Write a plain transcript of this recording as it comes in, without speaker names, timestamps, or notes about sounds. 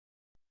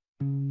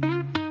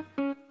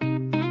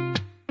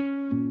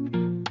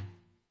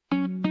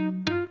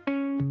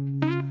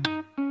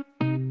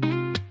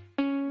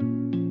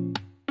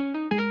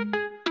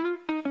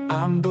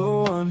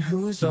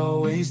who's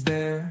always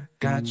there.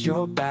 Got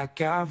your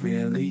back, I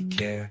really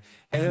care.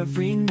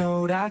 Every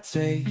note I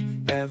take,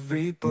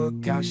 every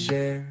book I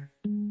share.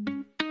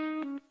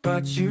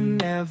 But you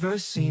never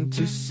seem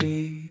to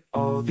see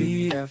all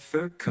the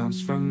effort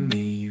comes from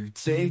me. You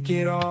take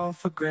it all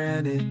for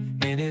granted,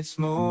 and it's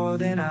more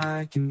than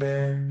I can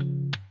bear.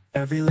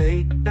 Every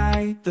late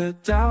night, the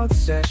doubt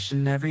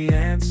session, every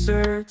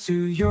answer to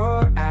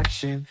your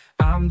action.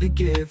 I'm the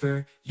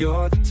giver,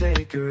 you're the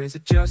taker. Is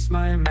it just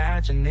my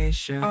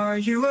imagination? Are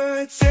you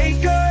a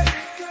taker?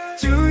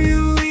 Do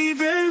you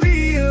even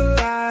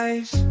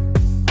realize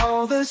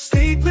all the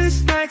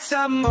sleepless nights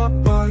I'm up?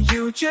 Or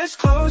you just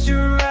close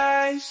your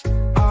eyes?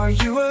 Are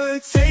you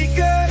a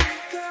taker?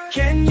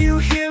 Can you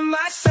hear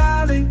my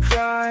silent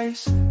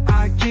cries?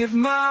 I give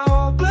my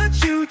all,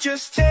 but you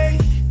just take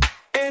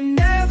and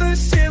never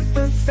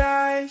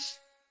sympathize.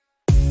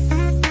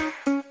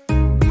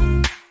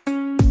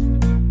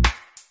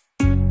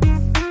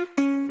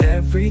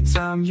 Every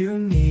time you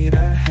need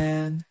a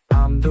hand,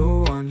 I'm the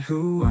one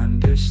who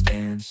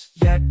understands.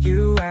 Yet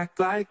you act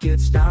like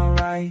it's not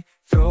right,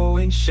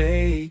 throwing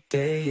shade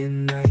day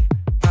and night.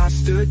 I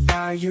stood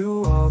by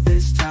you all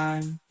this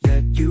time,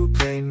 yet you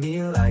play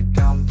me like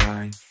I'm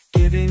blind,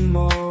 giving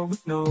more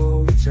with no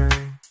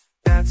return.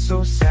 That's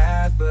so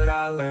sad, but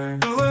I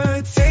learned. You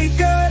a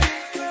taker?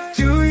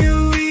 Do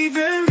you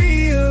even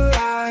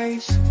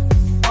realize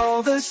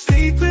all the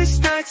sleepless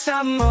nights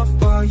I'm up?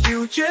 Or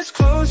you just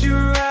close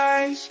your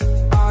eyes?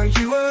 Are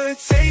you a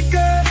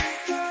taker?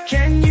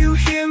 Can you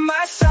hear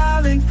my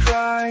silent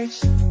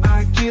cries?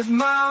 I give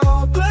my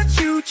all, but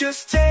you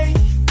just take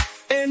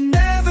and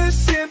never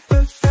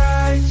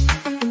sympathize.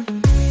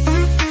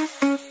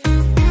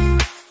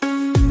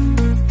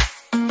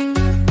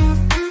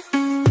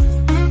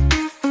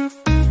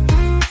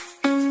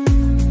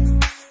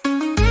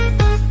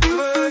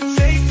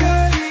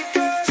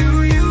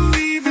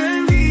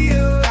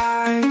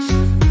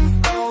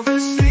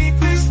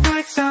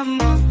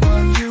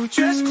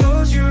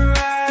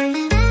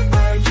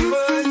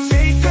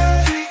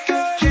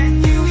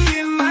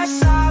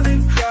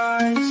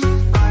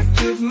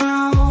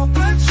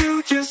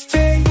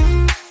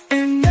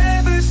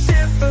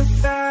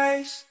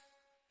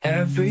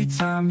 Every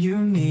time you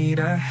need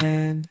a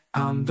hand,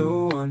 I'm the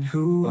one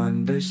who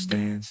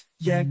understands.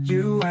 Yet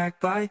you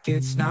act like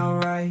it's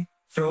not right,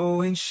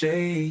 throwing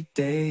shade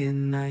day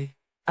and night.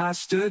 I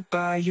stood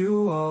by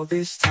you all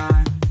this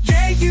time.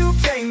 Yeah, you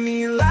play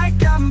me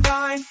like I'm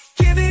blind,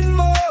 giving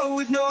more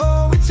with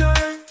no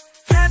return.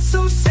 That's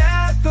so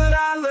sad, but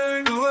I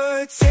learned. You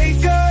a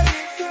taker?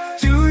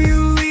 Do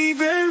you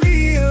even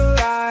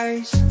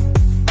realize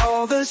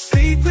all the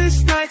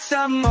sleepless nights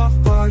I'm up?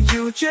 Or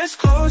you just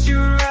close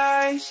your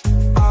eyes?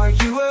 Are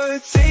you a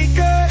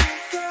taker?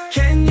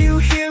 Can you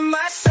hear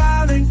my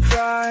silent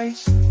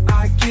cries?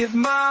 I give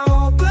my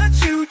all, but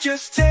you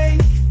just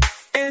take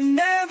and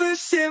never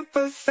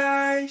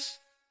sympathize.